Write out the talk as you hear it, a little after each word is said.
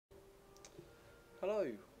Hello,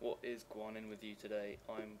 what is going on with you today?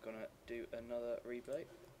 I'm gonna do another replay,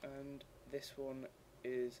 and this one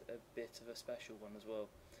is a bit of a special one as well.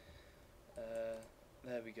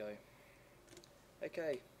 There we go.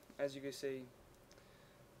 Okay, as you can see,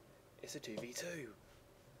 it's a 2v2.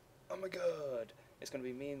 Oh my god! It's gonna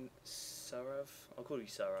be me and Surav. I'll call you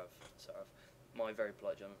Surav. Surav, my very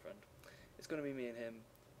polite German friend. It's gonna be me and him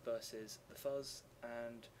versus the Fuzz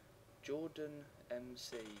and Jordan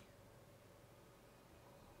MC.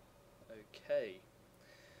 Okay,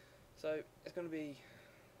 so it's going to be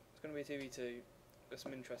a 2v2. Got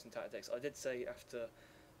some interesting tactics. I did say after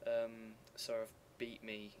Surav beat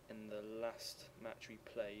me in the last match we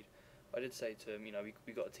played, I did say to him,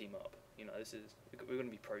 we got to team up. We're going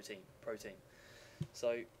to be pro team.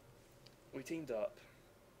 So we teamed up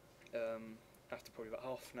after probably about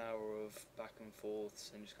half an hour of back and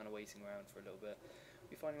forths and just kind of waiting around for a little bit.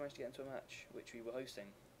 We finally managed to get into a match which we were hosting.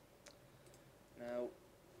 Now,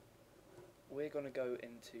 we're going to go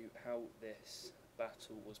into how this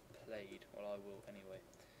battle was played, well I will anyway.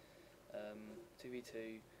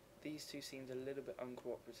 2v2, these two seemed a little bit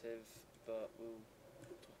uncooperative, but we'll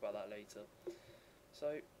talk about that later.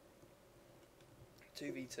 So,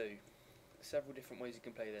 2v2, several different ways you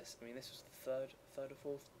can play this. I mean, this was the third or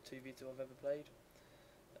fourth 2v2 I've ever played.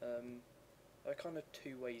 There are kind of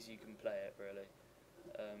two ways you can play it really.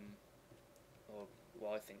 Or,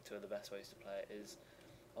 well, I think two of the best ways to play it is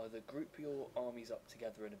either group your armies up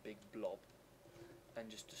together in a big blob and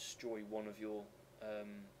just destroy one of your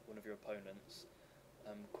opponents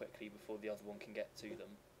quickly before the other one can get to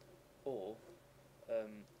them, or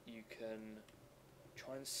you can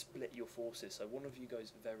try and split your forces. So one of you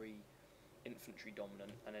goes very infantry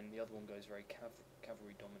dominant, and then the other one goes very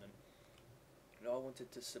cavalry dominant. Now I wanted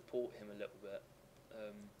to support him a little bit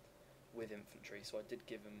with infantry, so I did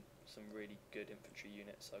give him some really good infantry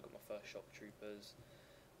units. So I got my first shock troopers.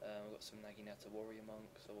 I've got some Naginata warrior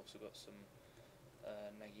monks. I've also got some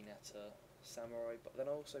Naginata samurai. But then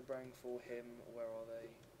I also bring for him, where are they?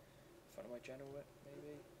 In front of my general,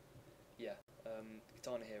 maybe? Yeah,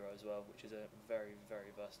 Katana Hero as well, which is a very, very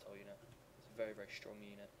versatile unit. It's a very, very strong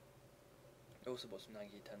unit. I also bought some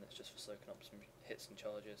Nagi attendants just for soaking up some hits and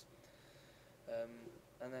charges.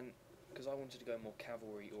 And then, because I wanted to go more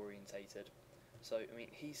cavalry orientated, so I mean,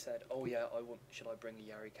 he said, "Oh yeah, should I bring a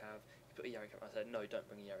Yari Cav?" He put a Yari Cav. I said, "No, don't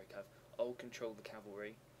bring a Yari Cav. I'll control the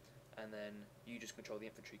cavalry, and then you just control the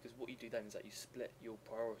infantry." Because what you do then is that you split your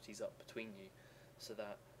priorities up between you, so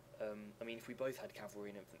that I mean, if we both had cavalry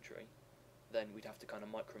and infantry, then we'd have to kind of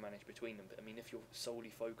micromanage between them. But I mean, if you're solely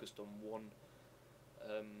focused on one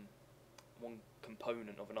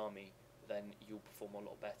component of an army, then you'll perform a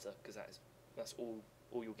lot better, because that's all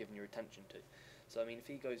you're giving your attention to. So I mean, if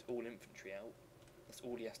he goes all infantry out, that's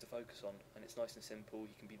all he has to focus on, and it's nice and simple.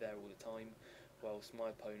 He can be there all the time, whilst my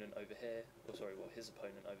opponent over here, his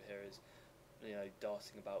opponent over here is,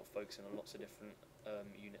 darting about, focusing on lots of different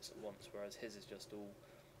units at once, whereas his is just all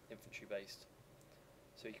infantry based.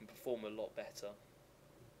 So he can perform a lot better.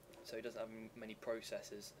 So he doesn't have many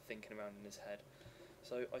processes thinking around in his head.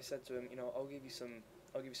 So I said to him, I'll give you some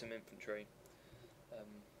infantry,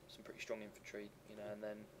 some pretty strong infantry, and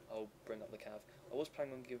then I'll bring up the cav. I was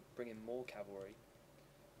planning on bringing more cavalry,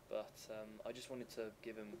 but I just wanted to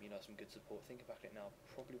give him, some good support. Thinking back at it now,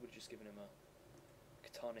 probably would have just given him a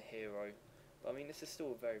Katana Hero. But I mean, this is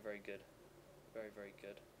still very, very good, very, very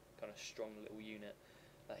good, kind of strong little unit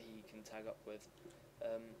that he can tag up with.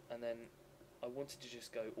 And then I wanted to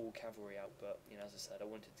just go all cavalry out, but as I said, I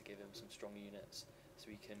wanted to give him some strong units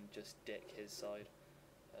so he can just dick his side.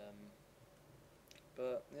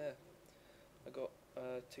 But yeah, I got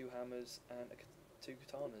 2 hammers and 2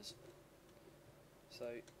 katanas. So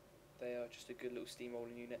they are just a good little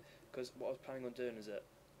steamrolling unit, because what I was planning on doing is that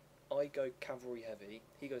I go cavalry heavy,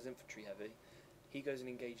 he goes infantry heavy, he goes and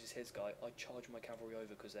engages his guy, I charge my cavalry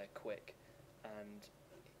over because they're quick, and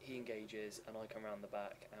he engages and I come around the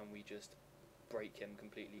back and we just break him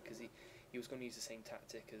completely, because he was going to use the same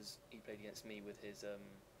tactic as he played against me with his,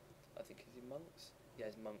 I think his monks? Yeah,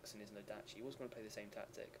 his monks and his Nodachi. He was going to play the same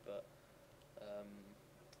tactic, but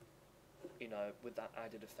with that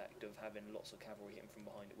added effect of having lots of cavalry hitting from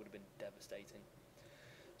behind, it would have been devastating.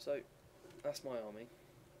 So that's my army.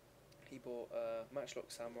 He bought Matchlock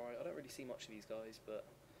Samurai. I don't really see much of these guys, but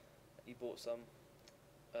he bought some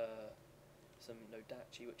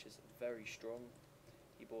Nodachi, which is very strong.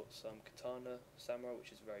 He bought some Katana Samurai,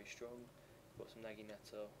 which is very strong. He bought some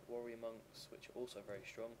Naginata Warrior Monks, which are also very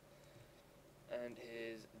strong. And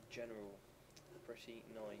his general, pretty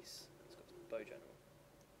nice. He's got some bow general.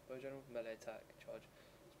 Bow general, melee attack, charge.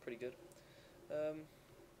 It's pretty good.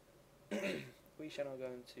 We shall now go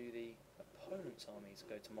into the opponent's armies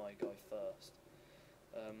go to my guy first.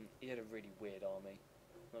 He had a really weird army,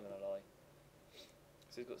 not gonna lie.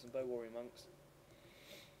 So he's got some bow warrior monks,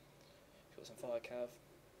 he's got some fire cav,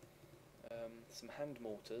 some hand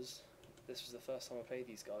mortars. This was the first time I played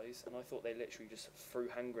these guys, and I thought they literally just threw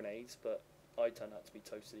hand grenades, but I turned out to be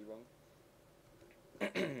totally wrong.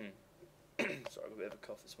 Sorry, I've got a bit of a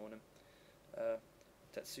cough this morning.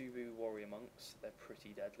 Tetsubu warrior monks, they're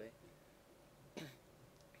pretty deadly.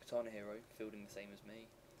 Katana hero, fielding the same as me.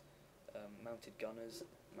 Mounted gunners,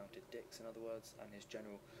 mounted dicks in other words, and his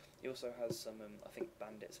general. He also has some, I think,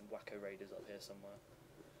 bandits and wacko raiders up here somewhere,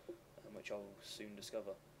 which I'll soon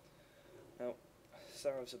discover. Now,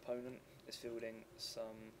 Surav's opponent is fielding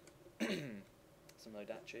some some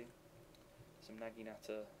Nodachi, some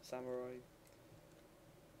Naginata samurai,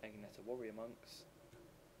 Naginata warrior monks.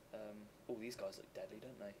 All these guys look deadly,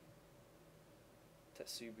 don't they?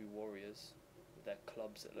 Tetsubu warriors with their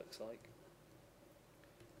clubs, it looks like.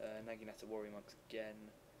 Naginata warrior monks again,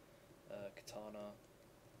 katana,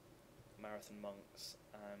 marathon monks,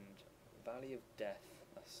 and Valley of Death.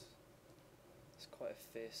 That's quite a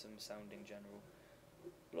fearsome sounding general.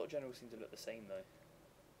 A lot of generals seem to look the same though.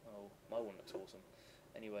 Oh, my one looks awesome.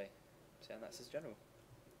 Anyway, so and that's his general.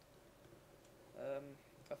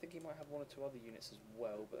 I think he might have one or two other units as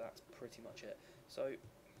well, but that's pretty much it. So,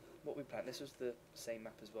 what we planned, this was the same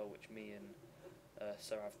map as well, which me and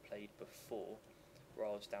Surav played before, where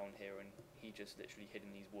I was down here and he just literally hid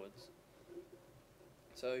in these woods.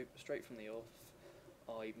 So, straight from the off,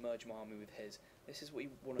 I merge my army with his. This is what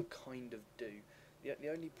you want to kind of do. The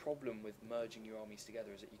only problem with merging your armies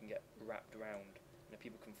together is that you can get wrapped around. You know,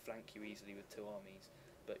 people can flank you easily with two armies,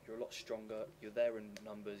 but you're a lot stronger, you're there in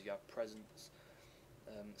numbers, you have presence,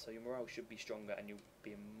 so your morale should be stronger and you'll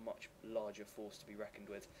be a much larger force to be reckoned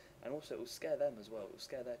with. And also it will scare them as well, it will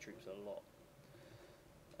scare their troops a lot.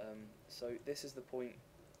 So this is the point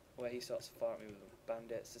where he starts to fire at me with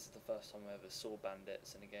bandits. This is the first time I ever saw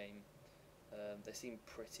bandits in a game. They seem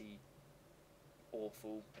pretty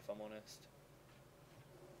awful, if I'm honest.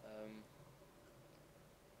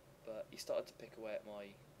 But he started to pick away at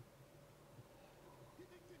my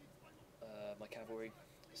my cavalry.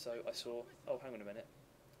 So I saw, oh hang on a minute,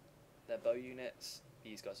 they're bow units,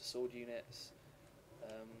 these guys are sword units,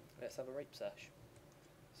 let's have a rape sesh.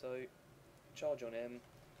 So charge on him,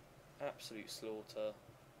 absolute slaughter.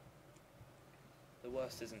 The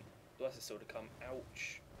worst is still to come.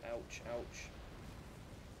 Ouch, ouch, ouch.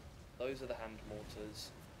 Those are the hand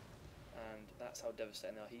mortars, and that's how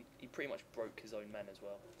devastating they are. He pretty much broke his own men as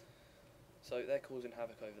well. So they're causing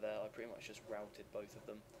havoc over there. I pretty much just routed both of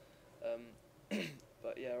them.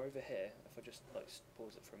 But yeah, over here, if I just like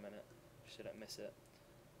pause it for a minute, just so I don't miss it.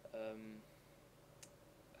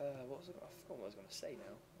 What was I forgot what I was going to say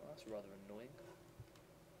now. Well, that's rather annoying.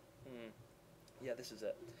 Yeah, this is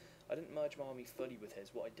it. I didn't merge my army fully with his.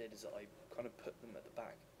 What I did is that I kind of put them at the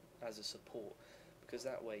back as a support, because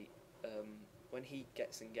that way, when he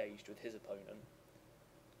gets engaged with his opponent,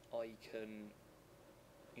 I can,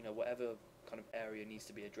 you know, whatever kind of area needs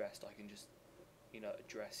to be addressed, I can just, you know,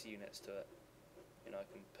 address units to it. You know, I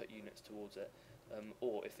can put units towards it.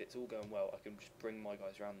 Or if it's all going well, I can just bring my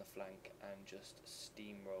guys around the flank and just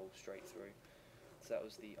steamroll straight through. So that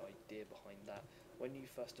was the idea behind that. When you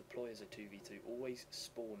first deploy as a 2v2, always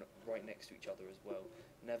spawn right next to each other as well.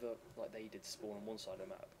 Never like they did spawn on one side of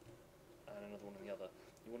the map and another one on the other.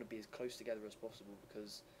 You want to be as close together as possible,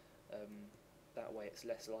 because that way it's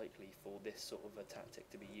less likely for this sort of a tactic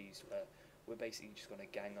to be used, where we're basically just going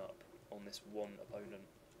to gang up on this one opponent.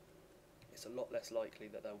 It's a lot less likely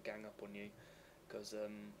that they'll gang up on you, because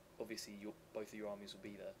obviously both of your armies will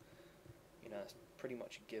be there. You know, it's pretty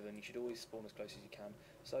much a given. You should always spawn as close as you can.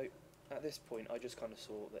 So at this point, I just kind of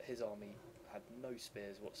saw that his army had no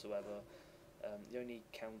spears whatsoever. The only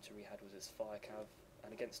counter he had was his fire cav,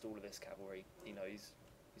 and against all of this cavalry, you know, he's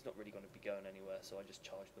not really going to be going anywhere. So I just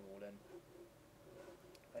charged them all in.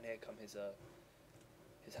 And here come his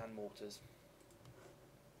hand mortars.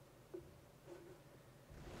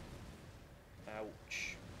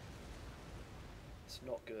 Ouch. It's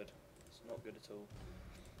not good. It's not good at all.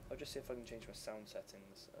 I'll just see if I can change my sound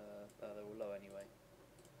settings. They're all low anyway.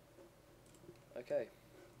 Okay,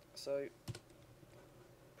 so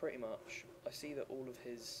pretty much I see that all of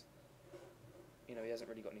his, you know, he hasn't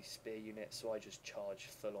really got any spear units, so I just charge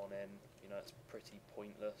full on in. You know, it's pretty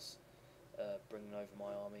pointless bringing over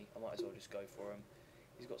my army. I might as well just go for him.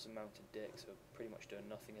 He's got some mounted dicks who are pretty much doing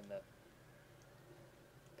nothing in their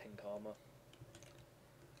pink armour.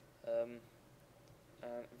 And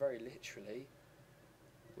very literally,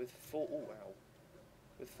 with four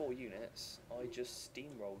units, I just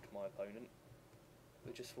steamrolled my opponent.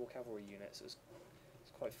 with just 4 cavalry units. It's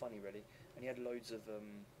quite funny, really. And he had loads of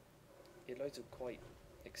quite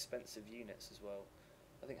expensive units as well.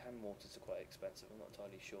 I think hand mortars are quite expensive. I'm not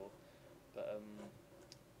entirely sure, but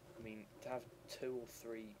I mean, to have 2 or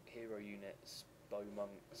 3 hero units, bow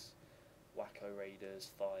monks, wacko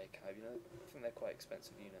raiders, fire cav, you know, I think they're quite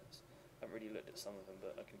expensive units. I haven't really looked at some of them,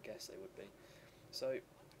 but I can guess they would be. So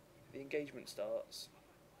the engagement starts.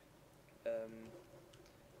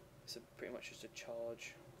 It's pretty much just a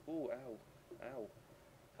charge. Ooh, ow, ow!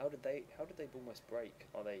 How did they almost break?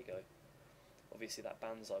 Oh, there you go. Obviously, that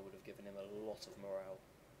banzai would have given him a lot of morale.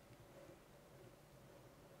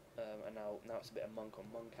 And now it's a bit of monk on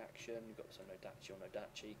monk action. You've got some Nodachi on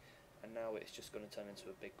Nodachi, and now it's just going to turn into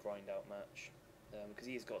a big grind out match. Because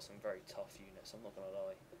he's got some very tough units. I'm not going to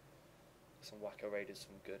lie. Some Wacko Raiders,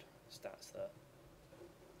 some good stats there.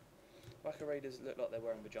 Wacko Raiders look like they're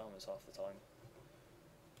wearing pyjamas half the time.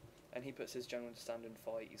 And he puts his general into stand and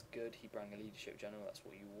fight. He's good. He bring a leadership general. That's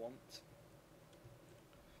what you want.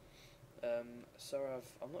 Surav,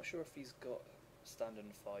 I'm not sure if he's got stand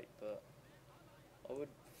and fight, but I would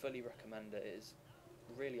fully recommend it. It is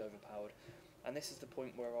really overpowered. And this is the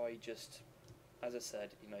point where I just, as I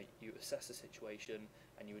said, you know, you assess the situation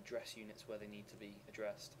and you address units where they need to be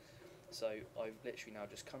addressed. So I've literally now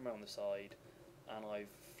just come around the side and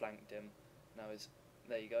I've flanked him. Now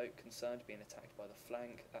there you go, concerned being attacked by the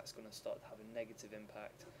flank. That's going to start to have a negative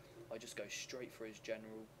impact. I just go straight for his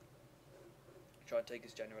general, try to take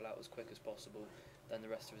his general out as quick as possible. Then the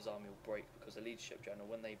rest of his army will break, because the leadership general,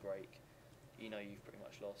 when they break, you know you've pretty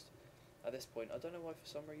much lost. At this point, I don't know why, for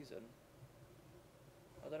some reason,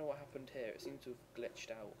 I don't know what happened here. It seemed to have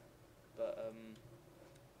glitched out, but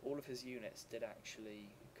all of his units did actually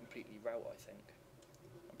completely rout, I think.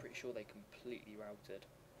 I'm pretty sure they completely routed.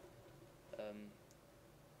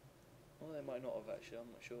 Well, they might not have actually,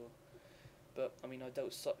 I'm not sure. But, I mean, I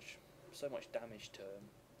dealt so much damage to him.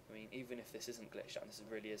 I mean, even if this isn't glitched out, and this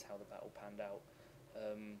really is how the battle panned out,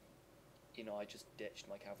 you know, I just ditched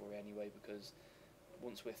my cavalry anyway, because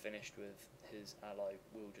once we're finished with his ally,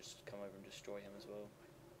 we'll just come over and destroy him as well.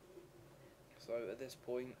 So at this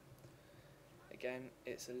point, again,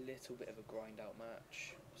 it's a little bit of a grind out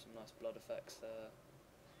match. Some nice blood effects there.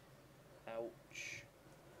 Ouch.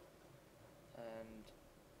 And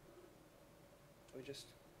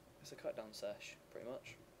it's a cut down sesh, pretty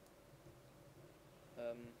much.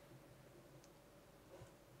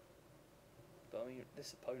 But I mean,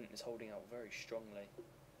 this opponent is holding out very strongly.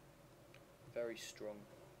 Very strong.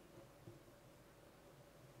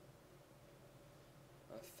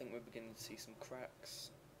 I think we're beginning to see some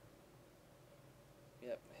cracks.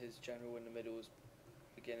 Yep, his general in the middle is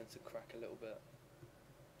beginning to crack a little bit.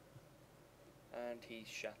 And he's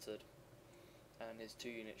shattered. And his 2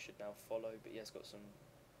 units should now follow, but he has got some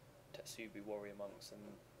Tetsubi warrior monks, and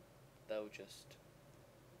they'll just...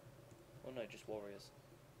 well, no, just warriors.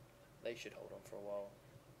 They should hold on for a while.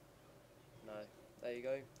 No, there you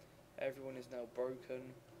go. Everyone is now broken.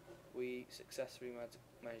 We successfully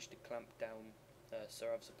managed to clamp down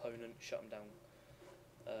Surav's opponent, shut him down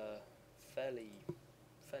fairly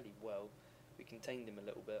well. We contained him a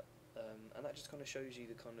little bit, and that just kind of shows you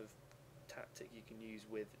the kind of tactic you can use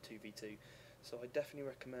with 2v2. So I definitely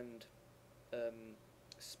recommend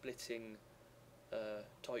splitting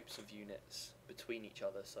types of units between each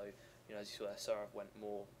other. So, you know, as you saw, Surav went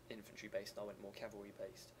more infantry based, and I went more cavalry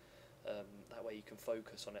based. That way you can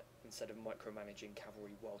focus on it instead of micromanaging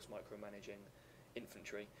cavalry whilst micromanaging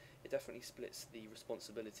infantry. It definitely splits the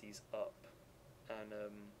responsibilities up, and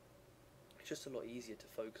it's just a lot easier to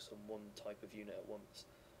focus on one type of unit at once.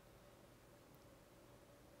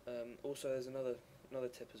 Also, there's another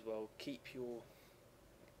tip as well.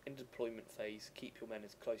 In deployment phase, keep your men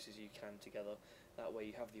as close as you can together. That way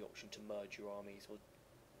you have the option to merge your armies or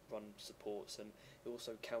run supports, and it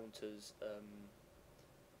also counters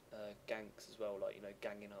ganks as well, like, you know,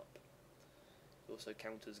 ganging up. It also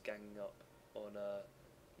counters ganging up on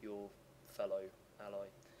your fellow ally,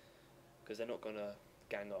 because they're not going to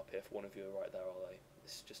gang up if one of you are right there, are they?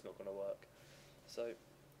 It's just not going to work. So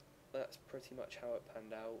that's pretty much how it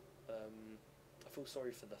panned out. I feel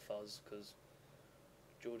sorry for the Fuzz, because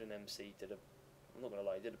Jordan MC did I'm not going to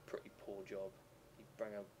lie, he did a pretty poor job. He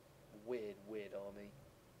brought a weird army.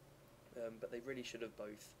 But they really should have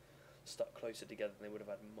both stuck closer together, and they would have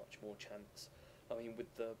had much more chance. I mean,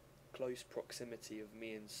 with the close proximity of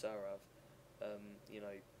me and Surav, you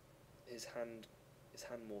know, his hand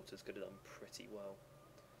mortars could have done pretty well.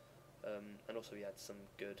 And also he had some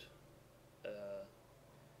good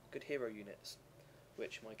hero units,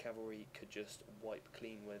 which my cavalry could just wipe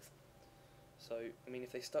clean with. So, I mean,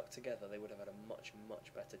 if they stuck together, they would have had a much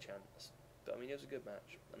better chance. I mean, it was a good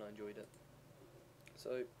match, and I enjoyed it.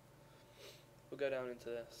 So, we'll go down into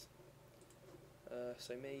this.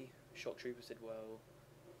 So me, shock troopers did well.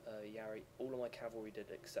 Yari, all of my cavalry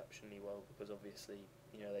did exceptionally well, because obviously,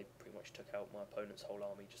 you know, they pretty much took out my opponent's whole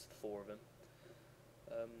army, just the 4 of them.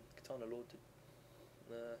 Katana Lord did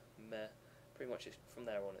meh. Pretty much from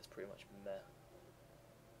there on, it's pretty much meh.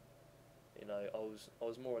 You know, I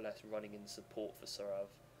was more or less running in support for Surav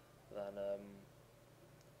than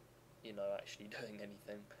you know, actually doing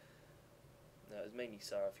anything. No, it was mainly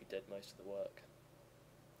Surav who did most of the work.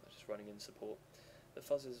 I was just running in support. The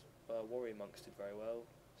Fuzzers, warrior monks did very well.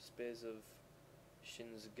 Spears of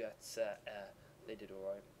Shinzugetse, they did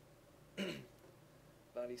alright.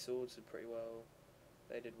 Valley swords did pretty well.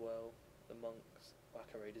 They did well. The monks,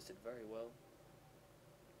 Waka Raiders did very well.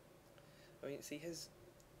 I mean, see,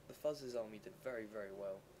 the Fuzzers army did very, very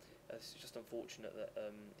well. It's just unfortunate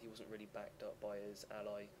that he wasn't really backed up by his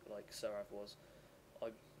ally like Surav was.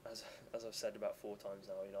 As I've said about 4 times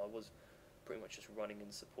now, you know, I was pretty much just running in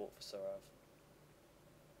support for Surav.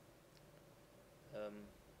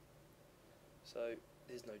 So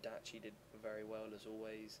there's no Dachi did very well as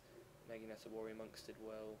always. Meginetta warrior monks did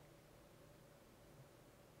well.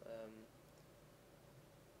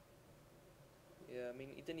 Yeah, I mean,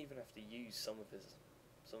 he didn't even have to use some of his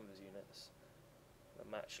units. A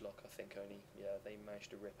matchlock, I think, they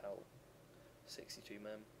managed to rip out 62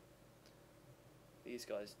 men. These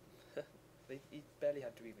guys, he barely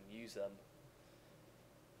had to even use them.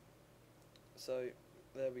 So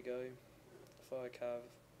there we go. Fire Cav,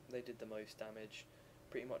 they did the most damage.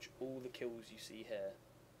 Pretty much all the kills you see here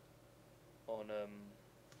on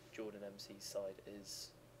Jordan MC's side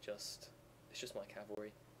is it's just my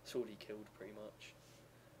cavalry. That's all he killed, pretty much.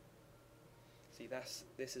 See,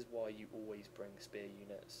 this is why you always bring spear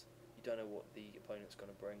units. You don't know what the opponent's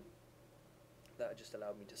going to bring. That just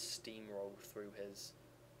allowed me to steamroll through his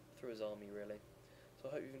army, really. So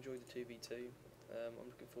I hope you've enjoyed the 2v2. I'm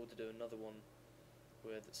looking forward to doing another one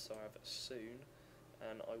with Surav soon,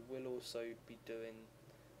 and I will also be doing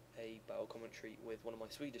a battle commentary with one of my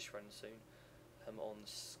Swedish friends soon on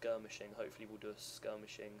skirmishing. Hopefully we'll do a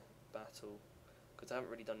skirmishing battle, because I haven't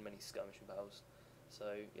really done many skirmishing battles,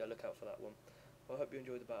 so yeah, look out for that one. Well, I hope you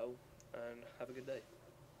enjoyed the battle, and have a good day.